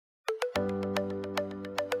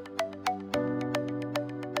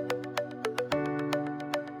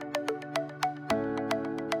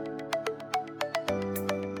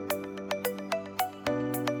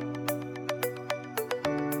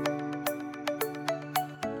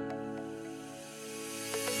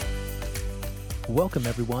Welcome,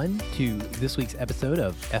 everyone, to this week's episode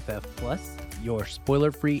of FF Plus, your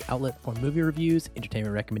spoiler-free outlet for movie reviews,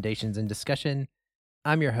 entertainment recommendations, and discussion.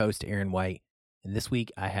 I'm your host, Aaron White, and this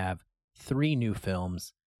week I have 3 new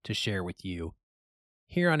films to share with you.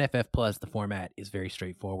 Here on FF Plus, the format is very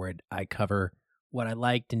straightforward. I cover what I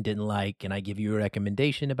liked and didn't like, and I give you a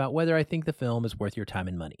recommendation about whether I think the film is worth your time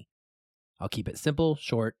and money. I'll keep it simple,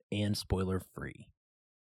 short, and spoiler-free.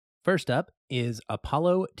 First up is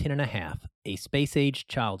Apollo 10.5, A Space-Age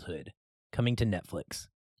Childhood, coming to Netflix.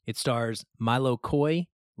 It stars Milo Coy,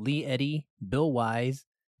 Lee Eddy, Bill Wise,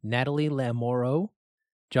 Natalie Lamoureux,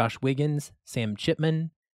 Josh Wiggins, Sam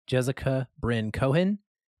Chipman, Jessica Bryn Cohen,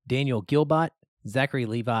 Daniel Gilbot, Zachary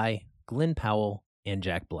Levi, Glenn Powell, and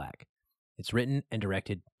Jack Black. It's written and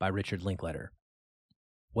directed by Richard Linklater.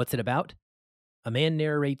 What's it about? A man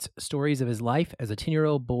narrates stories of his life as a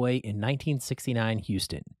 10-year-old boy in 1969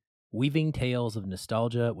 Houston, weaving tales of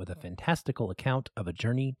nostalgia with a fantastical account of a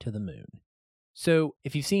journey to the moon. So,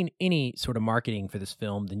 if you've seen any sort of marketing for this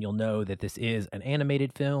film, then you'll know that this is an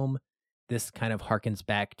animated film. This kind of harkens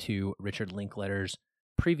back to Richard Linklater's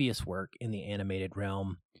previous work in the animated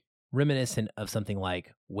realm, reminiscent of something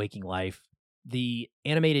like Waking Life. The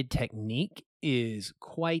animated technique is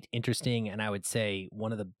quite interesting, and I would say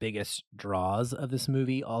one of the biggest draws of this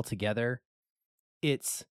movie altogether.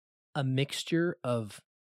 It's a mixture of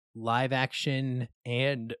live action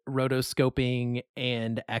and rotoscoping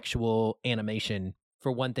and actual animation.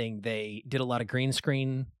 For one thing, they did a lot of green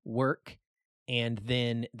screen work, and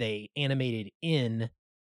then they animated in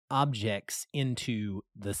objects into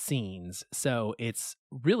the scenes. So it's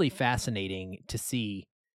really fascinating to see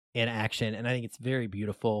in action, and I think it's very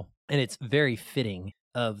beautiful, and it's very fitting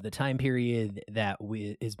of the time period that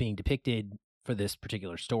is being depicted for this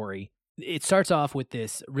particular story. It starts off with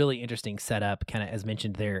this really interesting setup, kind of as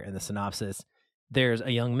mentioned there in the synopsis. There's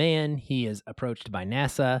a young man. He is approached by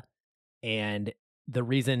NASA, and the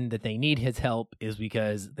reason that they need his help is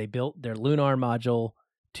because they built their lunar module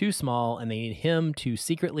too small, and they need him to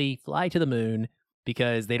secretly fly to the moon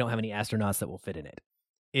because they don't have any astronauts that will fit in it.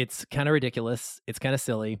 It's kind of ridiculous. It's kind of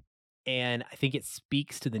silly. And I think it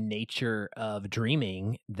speaks to the nature of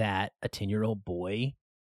dreaming that a 10-year-old boy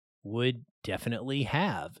would definitely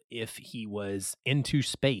have if he was into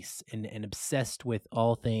space and obsessed with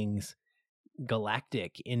all things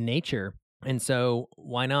galactic in nature. And so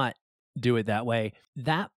why not do it that way?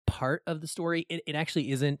 That part of the story, it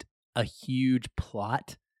actually isn't a huge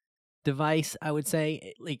plot device, I would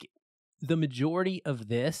say. Like, the majority of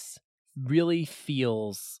this really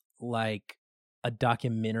feels like a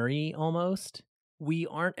documentary almost. We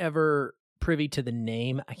aren't ever privy to the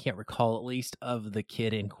name, I can't recall at least, of the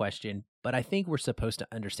kid in question, but I think we're supposed to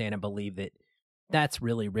understand and believe that that's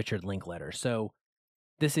really Richard Linklater. So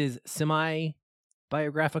this is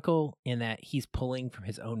semi-biographical in that he's pulling from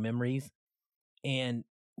his own memories, and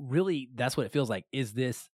really that's what it feels like, is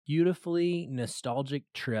this beautifully nostalgic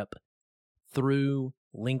trip through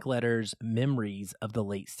Linklater's memories of the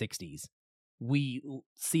late 60s. We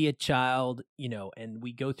see a child, and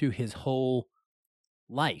we go through his whole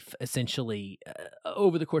life, essentially,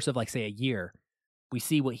 over the course of, like, say, a year. We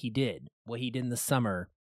see what he did in the summer,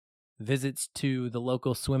 visits to the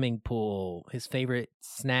local swimming pool, his favorite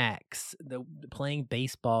snacks, the playing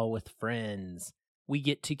baseball with friends. We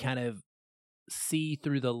get to kind of see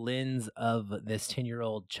through the lens of this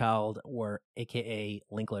 10-year-old child, or AKA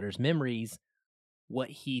Linklater's memories, what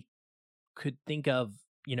he could think of,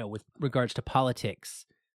 with regards to politics,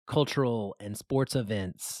 cultural and sports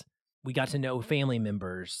events. We got to know family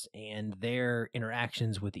members and their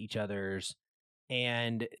interactions with each other's,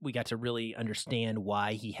 and we got to really understand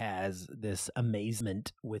why he has this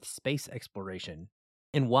amazement with space exploration,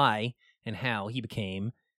 and why and how he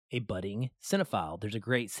became a budding cinephile. There's a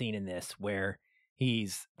great scene in this where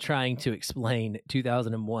he's trying to explain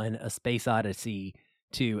 2001: A Space Odyssey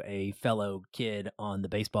to a fellow kid on the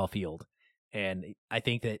baseball field. And I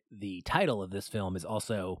think that the title of this film is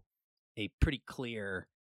also a pretty clear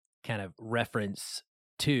kind of reference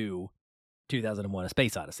to 2001: A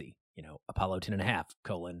Space Odyssey, Apollo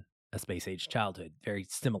 10.5, A Space-Age Childhood. Very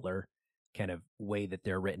similar kind of way that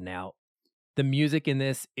they're written out. The music in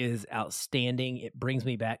this is outstanding. It brings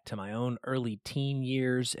me back to my own early teen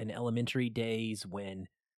years and elementary days when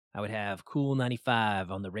I would have Cool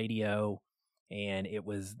 95 on the radio, and it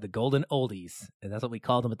was the golden oldies, and that's what we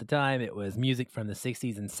called them at the time. It was music from the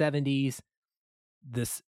 60s and 70s.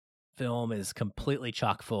 This film is completely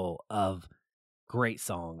chock full of great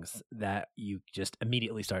songs that you just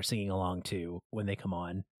immediately start singing along to when they come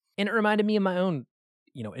on. And it reminded me of my own,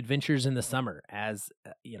 adventures in the summer as,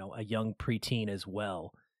 a young preteen as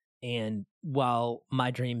well. And while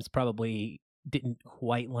my dreams probably didn't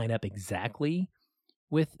quite line up exactly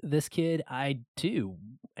with this kid. I too,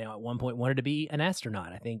 at one point wanted to be an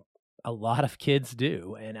astronaut. I think a lot of kids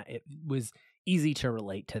do, and it was easy to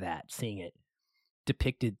relate to that, seeing it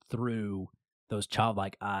depicted through those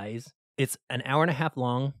childlike eyes. It's an hour and a half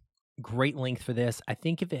long, great length for this. I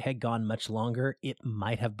think if it had gone much longer, it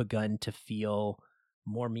might have begun to feel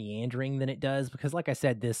more meandering than it does, because like I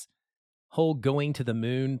said, this whole going to the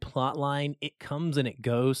moon plot line, it comes and it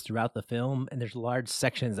goes throughout the film, and there's large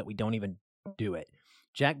sections that we don't even do it.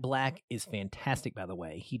 Jack Black is fantastic, by the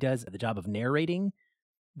way. He does the job of narrating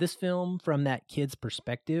this film from that kid's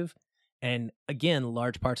perspective. And again,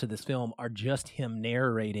 large parts of this film are just him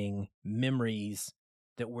narrating memories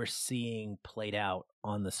that we're seeing played out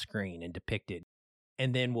on the screen and depicted.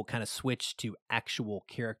 And then we'll kind of switch to actual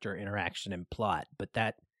character interaction and plot. But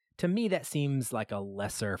that, to me, that seems like a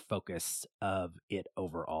lesser focus of it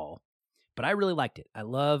overall. But I really liked it. I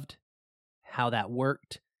loved how that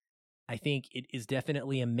worked. I think it is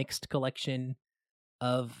definitely a mixed collection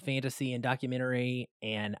of fantasy and documentary,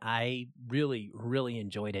 and I really, really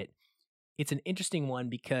enjoyed it. It's an interesting one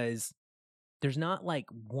because there's not like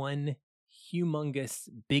one humongous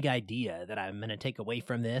big idea that I'm going to take away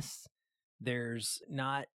from this. There's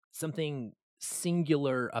not something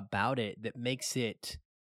singular about it that makes it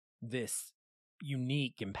this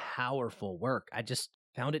unique and powerful work. I just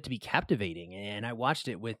found it to be captivating, and I watched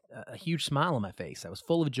it with a huge smile on my face. I was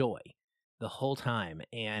full of joy the whole time,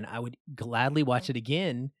 and I would gladly watch it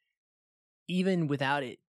again, even without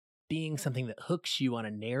it being something that hooks you on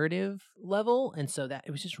a narrative level. And so that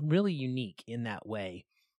it was just really unique in that way.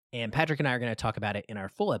 And Patrick and I are going to talk about it in our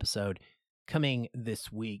full episode coming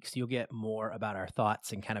this week. So you'll get more about our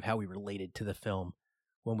thoughts and kind of how we related to the film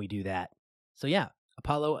when we do that. So yeah,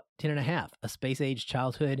 Apollo 10.5, A Space Age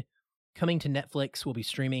Childhood, coming to Netflix, will be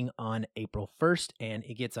streaming on April 1st, and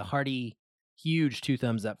it gets a hearty, huge 2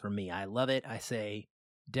 thumbs up from me. I love it. I say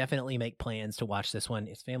definitely make plans to watch this one.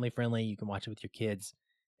 It's family friendly. You can watch it with your kids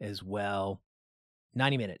as well.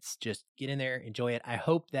 90 minutes. Just get in there, enjoy it. I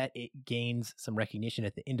hope that it gains some recognition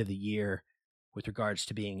at the end of the year with regards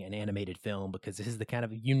to being an animated film, because this is the kind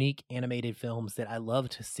of unique animated films that I love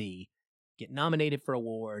to see get nominated for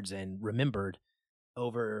awards and remembered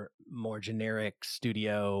over more generic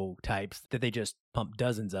studio types that they just pump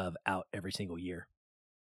dozens of out every single year.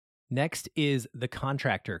 Next is The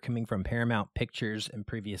Contractor, coming from Paramount Pictures and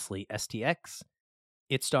previously STX.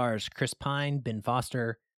 It stars Chris Pine, Ben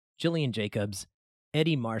Foster, Gillian Jacobs,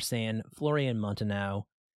 Eddie Marsan, Florian Montaño,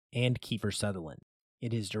 and Kiefer Sutherland.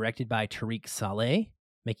 It is directed by Tariq Saleh,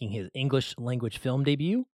 making his English language film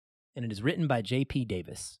debut, and it is written by J.P.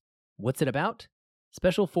 Davis. What's it about?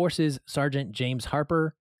 Special Forces Sergeant James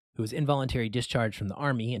Harper, who is involuntary discharged from the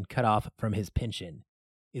Army and cut off from his pension,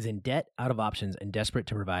 is in debt, out of options, and desperate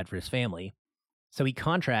to provide for his family, so he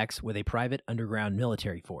contracts with a private underground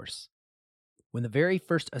military force. When the very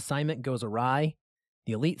first assignment goes awry,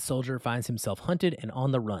 the elite soldier finds himself hunted and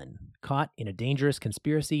on the run, caught in a dangerous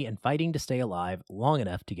conspiracy and fighting to stay alive long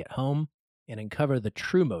enough to get home and uncover the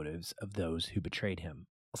true motives of those who betrayed him.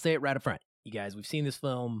 I'll say it right up front. You guys, we've seen this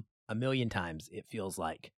film a million times, it feels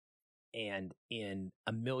like, and in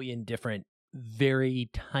a million different, very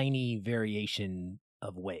tiny variation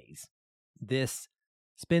of ways. This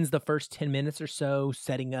spends the first 10 minutes or so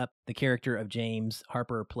setting up the character of James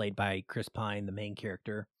Harper, played by Chris Pine, the main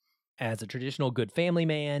character, as a traditional good family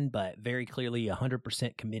man, but very clearly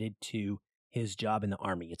 100% committed to his job in the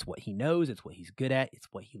Army. It's what he knows, it's what he's good at, it's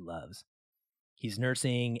what he loves. He's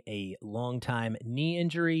nursing a long-time knee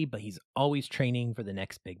injury, but he's always training for the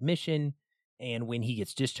next big mission. And when he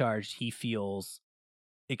gets discharged, he feels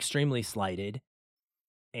extremely slighted.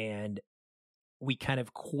 And we kind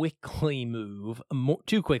of quickly move,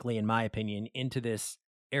 too quickly in my opinion, into this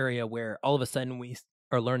area where all of a sudden we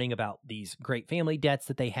are learning about these great family debts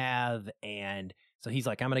that they have. And so he's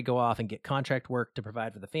like, I'm going to go off and get contract work to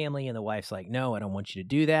provide for the family. And the wife's like, no, I don't want you to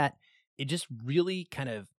do that. It just really kind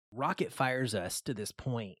of rocket fires us to this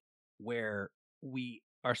point where we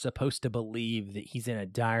are supposed to believe that he's in a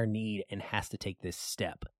dire need and has to take this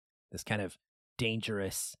step, this kind of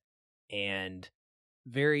dangerous and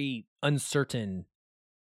very uncertain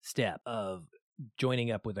step of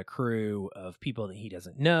joining up with a crew of people that he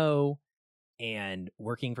doesn't know and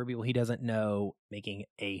working for people he doesn't know, making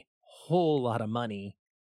a whole lot of money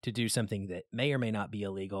to do something that may or may not be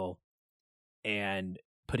illegal, and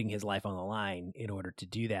putting his life on the line in order to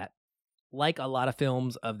do that. Like a lot of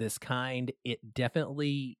films of this kind, it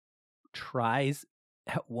definitely tries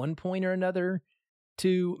at one point or another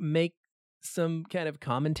to make some kind of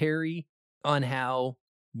commentary on how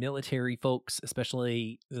military folks,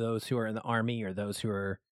 especially those who are in the Army or those who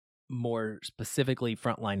are more specifically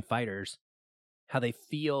frontline fighters, how they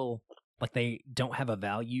feel like they don't have a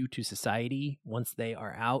value to society once they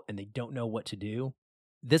are out and they don't know what to do.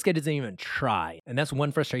 This guy doesn't even try. And that's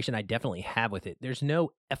one frustration I definitely have with it. There's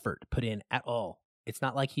no effort put in at all. It's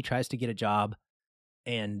not like he tries to get a job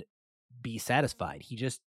and be satisfied. He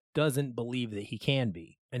just doesn't believe that he can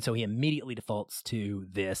be. And so he immediately defaults to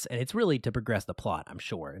this. And it's really to progress the plot, I'm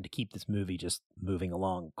sure, and to keep this movie just moving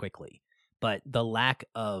along quickly. But the lack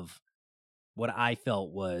of what I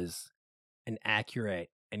felt was an accurate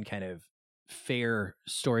and kind of fair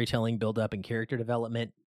storytelling buildup and character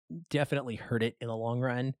development definitely hurt it in the long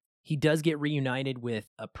run. He does get reunited with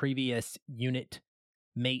a previous unit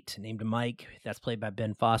mate named Mike. That's played by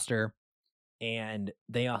Ben Foster. And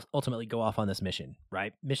they ultimately go off on this mission,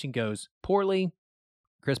 right? Mission goes poorly.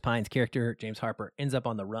 Chris Pine's character, James Harper, ends up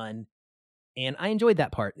on the run. And I enjoyed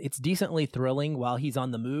that part. It's decently thrilling while he's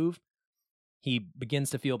on the move. He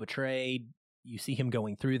begins to feel betrayed. You see him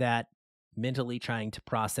going through that, mentally trying to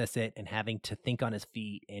process it and having to think on his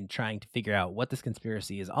feet and trying to figure out what this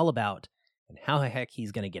conspiracy is all about and how the heck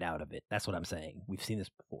he's going to get out of it. That's what I'm saying. We've seen this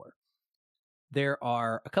before. There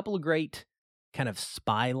are a couple of great kind of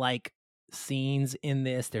spy-like scenes in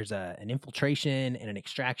this. There's an infiltration and an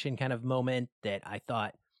extraction kind of moment that I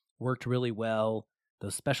thought worked really well.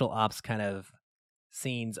 Those special ops kind of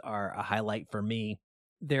scenes are a highlight for me.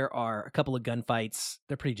 There are a couple of gunfights.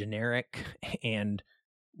 They're pretty generic and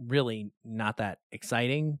really not that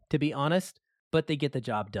exciting, to be honest, but they get the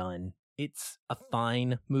job done. It's a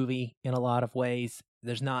fine movie in a lot of ways.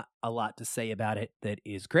 There's not a lot to say about it that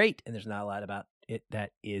is great, and there's not a lot about it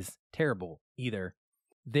that is terrible either.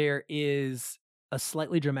 There is a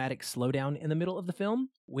slightly dramatic slowdown in the middle of the film.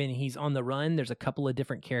 When he's on the run, there's a couple of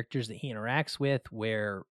different characters that he interacts with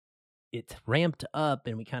where it's ramped up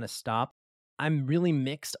and we kind of stop. I'm really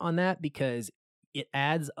mixed on that because it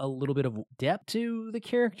adds a little bit of depth to the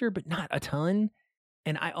character, but not a ton.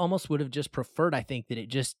 And I almost would have just preferred, I think, that it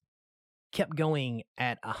just kept going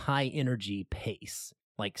at a high energy pace.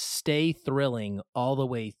 Like stay thrilling all the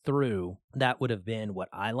way through. That would have been what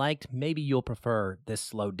I liked. Maybe you'll prefer this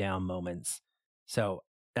slowed down moments. So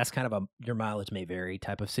that's kind of a your mileage may vary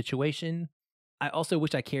type of situation. I also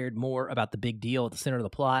wish I cared more about the big deal at the center of the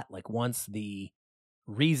plot. Like once the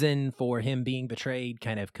reason for him being betrayed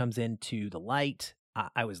kind of comes into the light,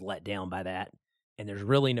 I was let down by that. And there's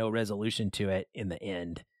really no resolution to it in the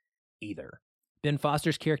end either. Ben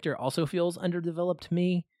Foster's character also feels underdeveloped to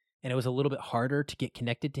me, and it was a little bit harder to get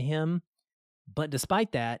connected to him. But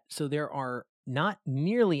despite that, so there are not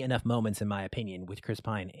nearly enough moments, in my opinion, with Chris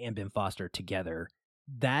Pine and Ben Foster together.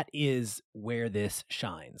 That is where this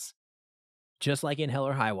shines. Just like in Hell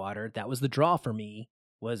or High Water, that was the draw for me,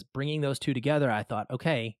 was bringing those two together. I thought,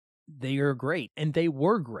 okay, they are great. And they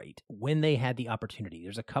were great when they had the opportunity.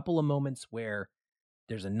 There's a couple of moments where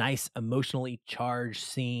there's a nice emotionally charged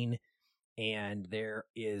scene, and there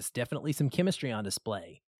is definitely some chemistry on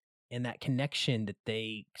display. And that connection that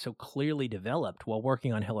they so clearly developed while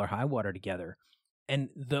working on Hell or High Water together. And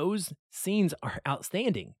those scenes are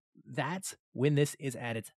outstanding. That's when this is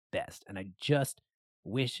at its best. And I just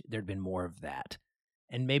wish there'd been more of that.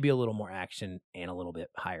 And maybe a little more action and a little bit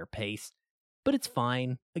higher pace. But it's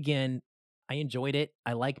fine. Again, I enjoyed it.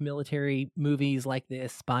 I like military movies like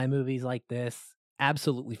this, spy movies like this.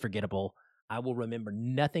 Absolutely forgettable. I will remember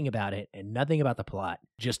nothing about it and nothing about the plot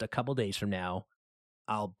just a couple days from now.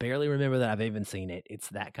 I'll barely remember that I've even seen it. It's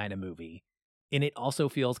that kind of movie. And it also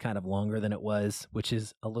feels kind of longer than it was, which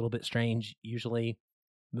is a little bit strange. Usually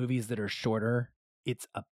movies that are shorter, it's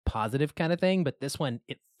a positive kind of thing. But this one,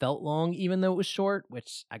 it felt long, even though it was short,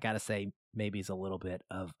 which I got to say maybe is a little bit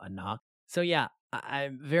of a knock. So yeah,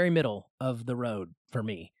 I'm very middle of the road for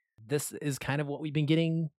me. This is kind of what we've been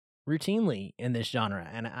getting routinely in this genre.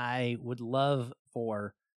 And I would love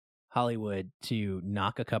for Hollywood to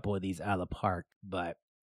knock a couple of these out of the park, but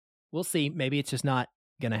we'll see. Maybe it's just not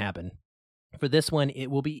going to happen. For this one, it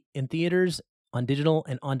will be in theaters, on digital,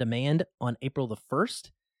 and on demand on April the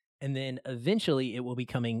 1st. And then eventually it will be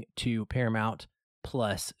coming to Paramount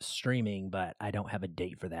Plus streaming, but I don't have a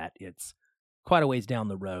date for that. It's quite a ways down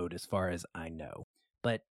the road as far as I know.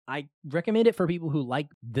 But I recommend it for people who like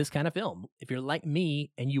this kind of film. If you're like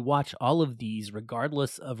me and you watch all of these,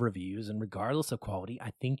 regardless of reviews and regardless of quality,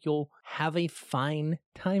 I think you'll have a fine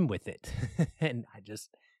time with it. And I just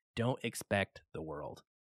don't expect the world.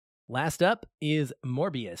 Last up is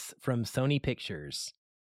Morbius from Sony Pictures,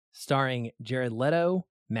 starring Jared Leto,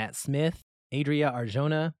 Matt Smith, Adria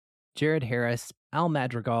Arjona, Jared Harris, Al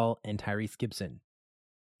Madrigal, and Tyrese Gibson.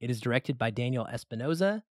 It is directed by Daniel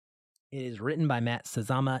Espinosa, It is written by Matt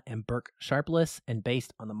Sazama and Burke Sharpless and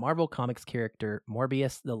based on the Marvel Comics character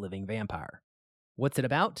Morbius the Living Vampire. What's it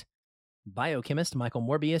about? Biochemist Michael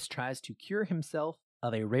Morbius tries to cure himself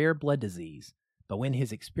of a rare blood disease, but when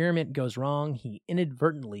his experiment goes wrong, he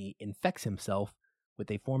inadvertently infects himself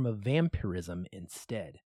with a form of vampirism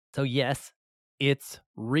instead. So yes, it's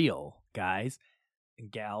real, guys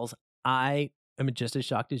and gals. I am just as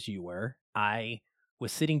shocked as you were. I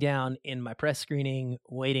was sitting down in my press screening,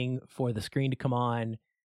 waiting for the screen to come on.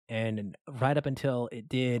 And right up until it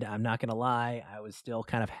did, I'm not going to lie, I was still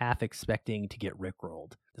kind of half expecting to get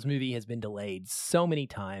rickrolled. This movie has been delayed so many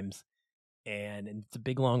times, and it's a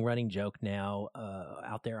big, long running joke now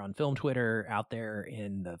out there on film Twitter, out there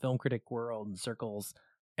in the film critic world and circles.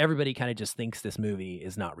 Everybody kind of just thinks this movie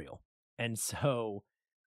is not real. And so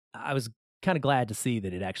I was kind of glad to see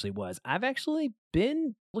that it actually was. I've actually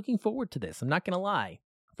been looking forward to this. I'm not going to lie.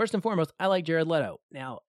 First and foremost, I like Jared Leto.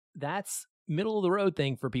 Now, that's middle of the road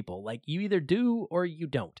thing for people. Like, you either do or you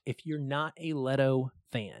don't. If you're not a Leto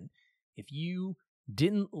fan, if you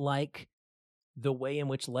didn't like the way in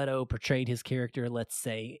which Leto portrayed his character, let's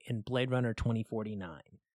say in Blade Runner 2049,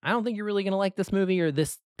 I don't think you're really going to like this movie or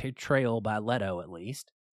this portrayal by Leto, at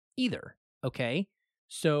least, either. Okay?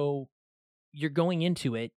 So you're going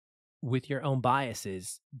into it with your own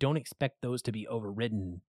biases. Don't expect those to be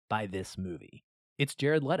overridden by this movie. It's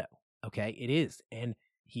Jared Leto, okay? It is. And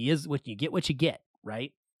he is what you get,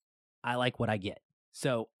 right? I like what I get.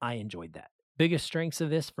 So I enjoyed that. Biggest strengths of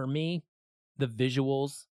this for me, the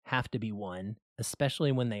visuals have to be one,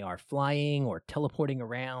 especially when they are flying or teleporting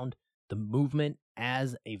around. The movement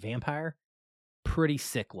as a vampire, pretty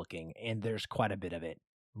sick looking, and there's quite a bit of it.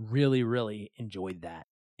 Really, really enjoyed that.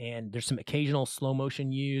 And there's some occasional slow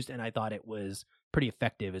motion used, and I thought it was pretty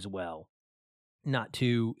effective as well. Not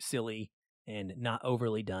too silly and not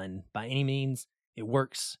overly done by any means. It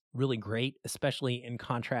works really great, especially in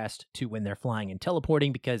contrast to when they're flying and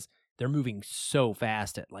teleporting, because they're moving so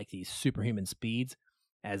fast at like these superhuman speeds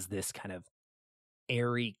as this kind of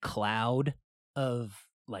airy cloud of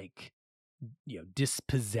like,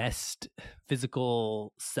 dispossessed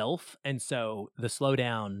physical self. And so the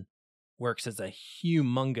slowdown works as a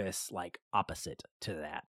humongous like opposite to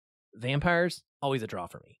that. Vampires, always a draw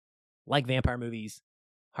for me. Like vampire movies.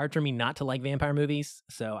 Hard for me not to like vampire movies.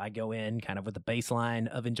 So I go in kind of with a baseline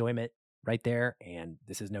of enjoyment right there. And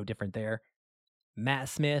this is no different there. Matt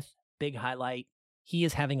Smith, big highlight. He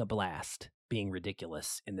is having a blast being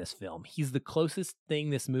ridiculous in this film. He's the closest thing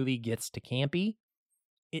this movie gets to campy.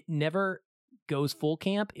 It never goes full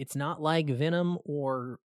camp. It's not like Venom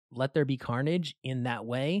or Let There Be Carnage in that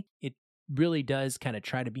way. It really does kind of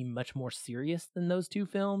try to be much more serious than those two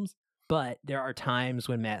films. But there are times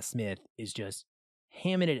when Matt Smith is just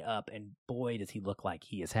hamming it up, and boy, does he look like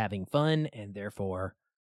he is having fun, and therefore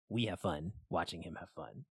we have fun watching him have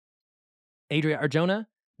fun. Adria Arjona,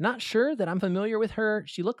 not sure that I'm familiar with her.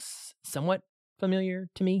 She looks somewhat familiar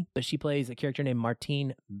to me, but she plays a character named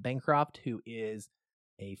Martine Bancroft, who is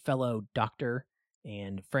a fellow doctor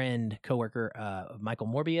and friend, coworker of Michael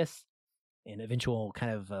Morbius, an eventual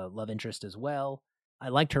kind of love interest as well. I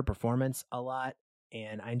liked her performance a lot,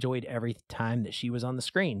 and I enjoyed every time that she was on the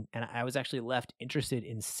screen. And I was actually left interested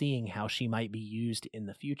in seeing how she might be used in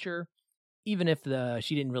the future, even if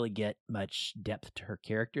she didn't really get much depth to her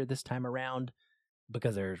character this time around,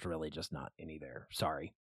 because there's really just not any there.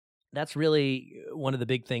 Sorry. That's really one of the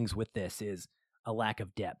big things with this is a lack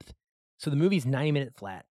of depth. So the movie's 90-minute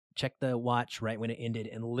flat. Check the watch right when it ended,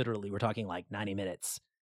 and literally we're talking like 90 minutes.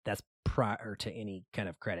 That's prior to any kind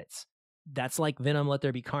of credits. That's like Venom, Let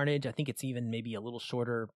There Be Carnage. I think it's even maybe a little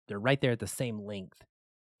shorter. They're right there at the same length.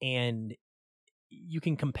 And you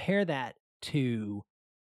can compare that to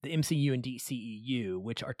the MCU and DCEU,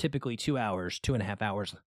 which are typically 2 hours, 2.5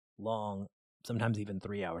 hours long, sometimes even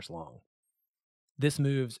 3 hours long. This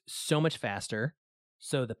moves so much faster.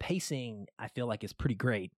 So the pacing, I feel like, is pretty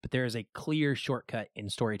great, but there is a clear shortcut in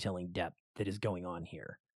storytelling depth that is going on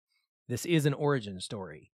here. This is an origin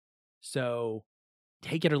story. So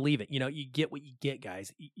take it or leave it. You get what you get,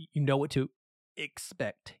 guys. You know what to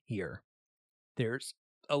expect here. There's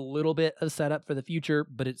a little bit of setup for the future,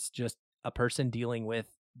 but it's just a person dealing with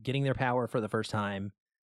getting their power for the first time,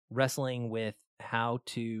 wrestling with how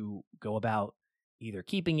to go about either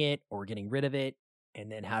keeping it or getting rid of it,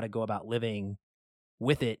 and then how to go about living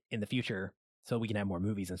with it in the future so we can have more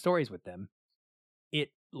movies and stories with them. It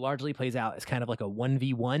largely plays out as kind of like a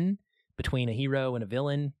 1v1 between a hero and a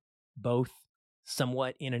villain, both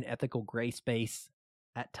somewhat in an ethical gray space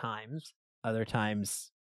at times, other times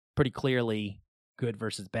pretty clearly good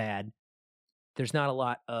versus bad. There's not a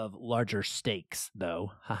lot of larger stakes,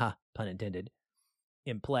 though, haha, pun intended,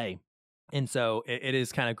 in play. And so it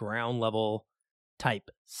is kind of ground level type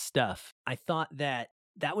stuff. I thought that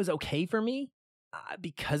was okay for me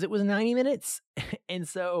because it was 90 minutes. And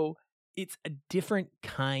so it's a different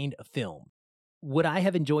kind of film. Would I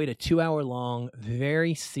have enjoyed a 2-hour long,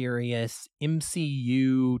 very serious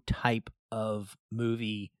MCU type of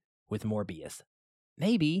movie with Morbius?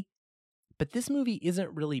 Maybe. But this movie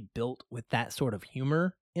isn't really built with that sort of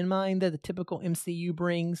humor in mind that the typical MCU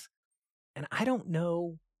brings. And I don't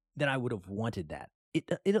know that I would have wanted that. It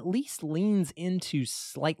at least leans into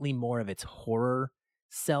slightly more of its horror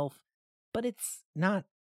self, but it's not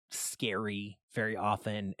scary very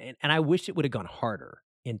often. And I wish it would have gone harder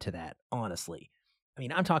into that, honestly. I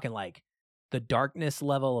mean, I'm talking like the darkness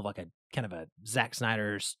level of like a kind of a Zack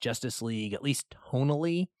Snyder's Justice League, at least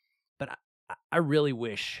tonally. But I really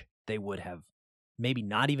wish they would have maybe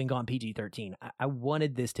not even gone PG-13. I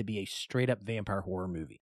wanted this to be a straight up vampire horror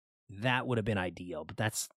movie. That would have been ideal, but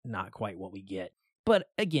that's not quite what we get. But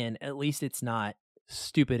again, at least it's not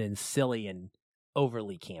stupid and silly and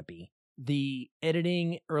overly campy. The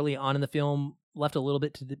editing early on in the film left a little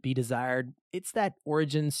bit to be desired. It's that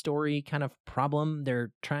origin story kind of problem.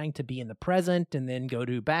 They're trying to be in the present and then go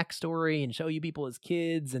to backstory and show you people as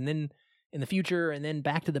kids and then in the future and then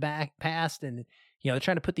back to the past. And, they're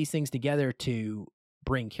trying to put these things together to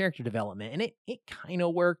bring character development. And it kind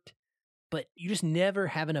of worked, but you just never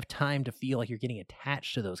have enough time to feel like you're getting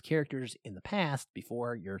attached to those characters in the past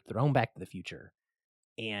before you're thrown back to the future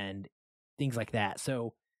and things like that.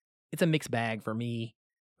 So it's a mixed bag for me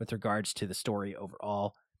with regards to the story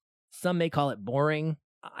overall. Some may call it boring.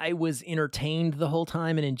 I was entertained the whole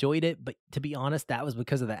time and enjoyed it, but to be honest, that was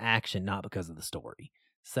because of the action, not because of the story.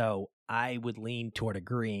 So I would lean toward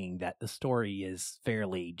agreeing that the story is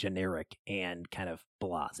fairly generic and kind of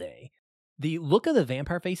blasé. The look of the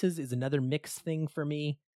vampire faces is another mixed thing for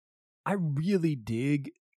me. I really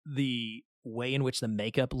dig the way in which the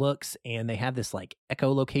makeup looks, and they have this like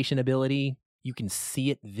echolocation ability. You can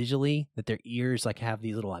see it visually that their ears like have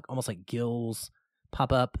these little like almost like gills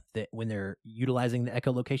pop up that when they're utilizing the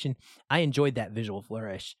echolocation. I enjoyed that visual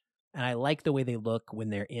flourish, and I like the way they look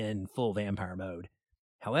when they're in full vampire mode.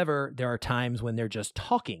 However, there are times when they're just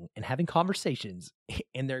talking and having conversations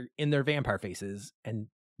and they're in their vampire faces, and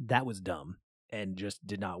that was dumb and just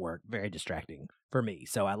did not work. Very distracting for me.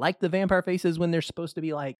 So I like the vampire faces when they're supposed to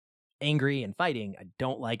be like angry and fighting. I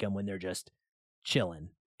don't like them when they're just chilling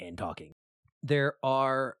and talking. There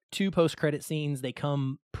are 2 post-credit scenes. They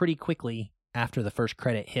come pretty quickly after the first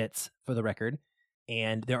credit hits, for the record.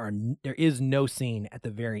 And there is no scene at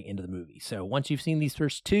the very end of the movie. So once you've seen these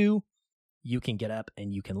first 2, you can get up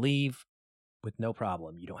and you can leave with no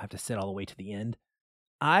problem. You don't have to sit all the way to the end.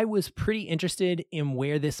 I was pretty interested in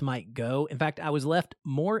where this might go. In fact, I was left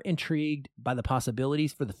more intrigued by the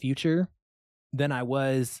possibilities for the future than I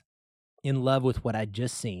was in love with what I'd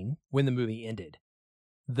just seen when the movie ended.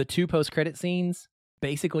 The 2 post-credit scenes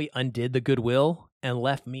basically undid the goodwill and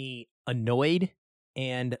left me annoyed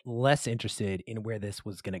and less interested in where this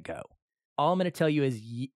was going to go. All I'm going to tell you is,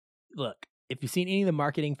 look, if you've seen any of the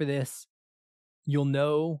marketing for this, you'll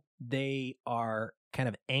know they are kind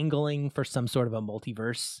of angling for some sort of a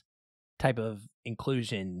multiverse type of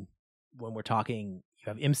inclusion. When we're talking, you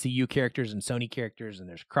have MCU characters and Sony characters, and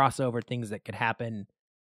there's crossover things that could happen.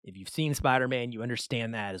 If you've seen Spider-Man, you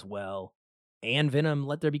understand that as well. And Venom,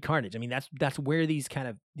 Let There Be Carnage. I mean, that's where these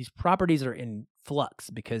properties are in flux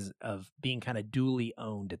because of being kind of dually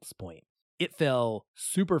owned at this point. It fell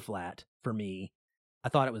super flat for me. I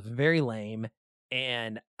thought it was very lame,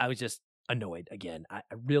 and I was just annoyed again. I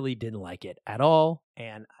really didn't like it at all,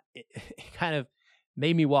 and it kind of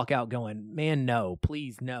made me walk out going, man, no,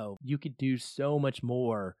 please no. You could do so much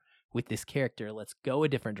more with this character. Let's go a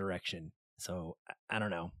different direction. So I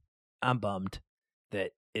don't know. I'm bummed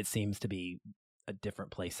that it seems to be a different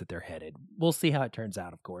place that they're headed. We'll see how it turns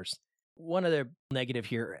out, of course. One other negative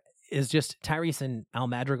here is just Tyrese and Al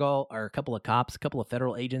Madrigal are a couple of cops, a couple of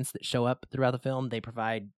federal agents that show up throughout the film. They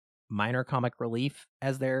provide minor comic relief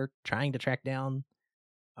as they're trying to track down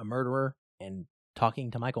a murderer and talking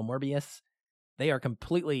to Michael Morbius. They are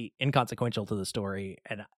completely inconsequential to the story,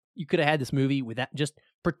 and you could have had this movie with that. Just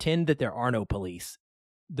pretend that there are no police.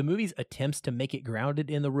 The movie's attempts to make it grounded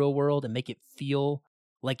in the real world and make it feel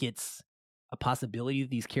like it's a possibility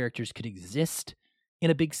that these characters could exist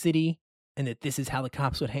in a big city and that this is how the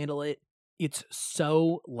cops would handle it. It's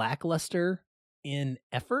so lackluster in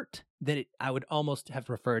effort that I would almost have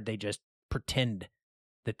preferred they just pretend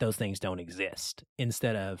that those things don't exist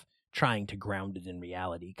instead of trying to ground it in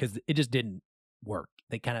reality, because it just didn't work.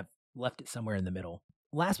 They kind of left it somewhere in the middle.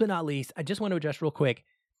 Last but not least, I just want to address real quick,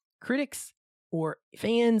 critics or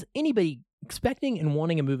fans, anybody expecting and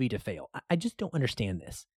wanting a movie to fail. I just don't understand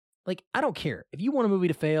this. Like, I don't care. If you want a movie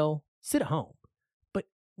to fail, sit at home. But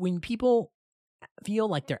when people feel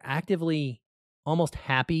like they're actively almost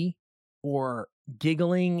happy or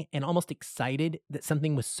giggling and almost excited that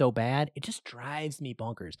something was so bad, it just drives me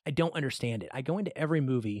bonkers. I don't understand it. I go into every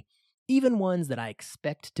movie, even ones that I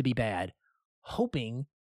expect to be bad, hoping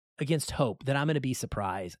against hope that I'm going to be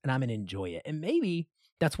surprised and I'm going to enjoy it. And maybe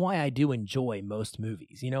that's why I do enjoy most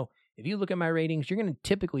movies. If you look at my ratings, you're going to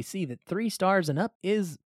typically see that 3 stars and up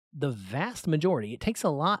is the vast majority. It takes a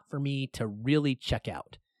lot for me to really check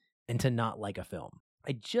out and to not like a film.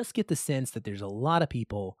 I just get the sense that there's a lot of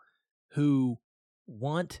people who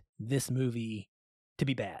want this movie to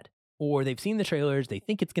be bad, or they've seen the trailers, they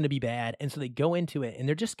think it's going to be bad, and so they go into it and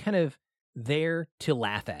they're just kind of there to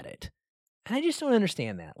laugh at it. And I just don't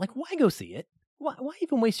understand that. Like, why go see it? Why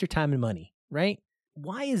even waste your time and money, right?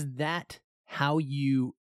 Why is that how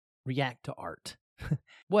you react to art?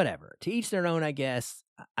 Whatever. To each their own, I guess.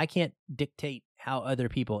 I can't dictate how other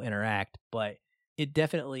people interact, but it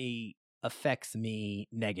definitely affects me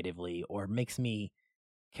negatively or makes me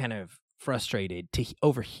kind of frustrated to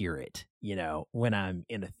overhear it, when I'm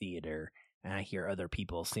in a theater and I hear other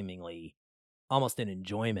people seemingly almost in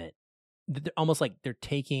enjoyment, almost like they're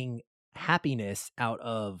taking happiness out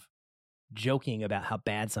of joking about how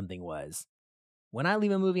bad something was. When I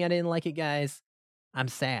leave a movie I didn't like it, guys, I'm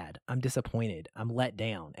sad, I'm disappointed, I'm let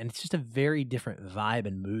down, and it's just a very different vibe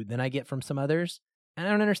and mood than I get from some others, and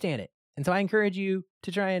I don't understand it. And so I encourage you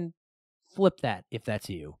to try and flip that if that's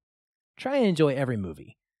you. Try and enjoy every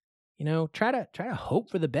movie. Try to hope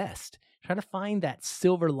for the best. Try to find that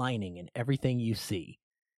silver lining in everything you see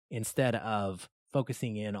instead of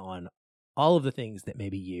focusing in on all of the things that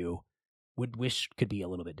maybe you would wish could be a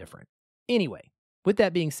little bit different. Anyway, with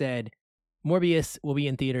that being said, Morbius will be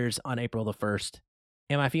in theaters on April the 1st.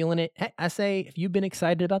 Am I feeling it? Heck, I say, if you've been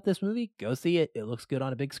excited about this movie, go see it. It looks good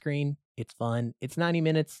on a big screen. It's fun. It's 90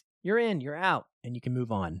 minutes. You're in, you're out, and you can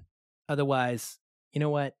move on. Otherwise, you know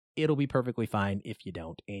what? It'll be perfectly fine if you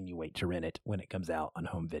don't and you wait to rent it when it comes out on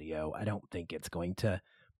home video. I don't think it's going to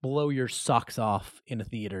blow your socks off in a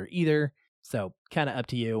theater either. So kind of up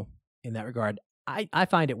to you in that regard. I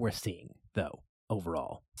find it worth seeing, though,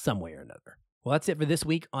 overall, some way or another. Well, that's it for this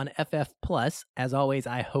week on FF Plus. As always,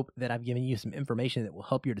 I hope that I've given you some information that will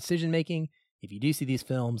help your decision making. If you do see these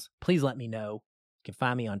films, please let me know. You can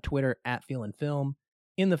find me on Twitter at FeelInFilm,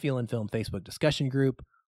 in the Feel and Film Facebook discussion group,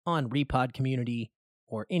 on Repod Community,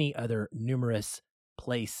 or any other numerous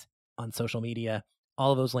place on social media.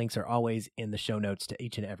 All of those links are always in the show notes to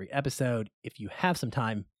each and every episode. If you have some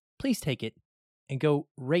time, please take it and go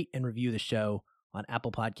rate and review the show on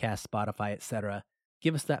Apple Podcasts, Spotify, etc.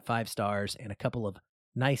 Give us that 5 stars and a couple of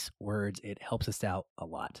nice words. It helps us out a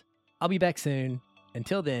lot. I'll be back soon.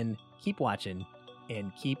 Until then, keep watching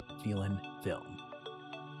and keep feeling film.